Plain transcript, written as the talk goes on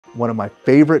one of my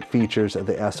favorite features of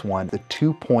the S1, the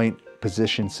 2-point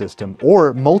position system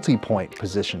or multi-point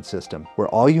position system, where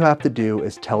all you have to do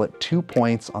is tell it 2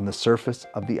 points on the surface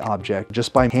of the object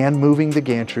just by hand moving the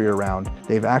gantry around.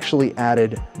 They've actually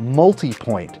added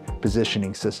multi-point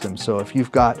positioning system. So if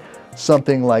you've got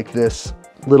something like this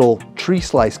little tree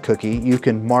slice cookie, you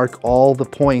can mark all the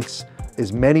points,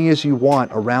 as many as you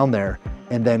want around there,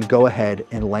 and then go ahead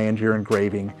and land your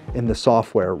engraving in the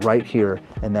software right here,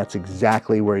 and that's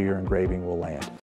exactly where your engraving will land.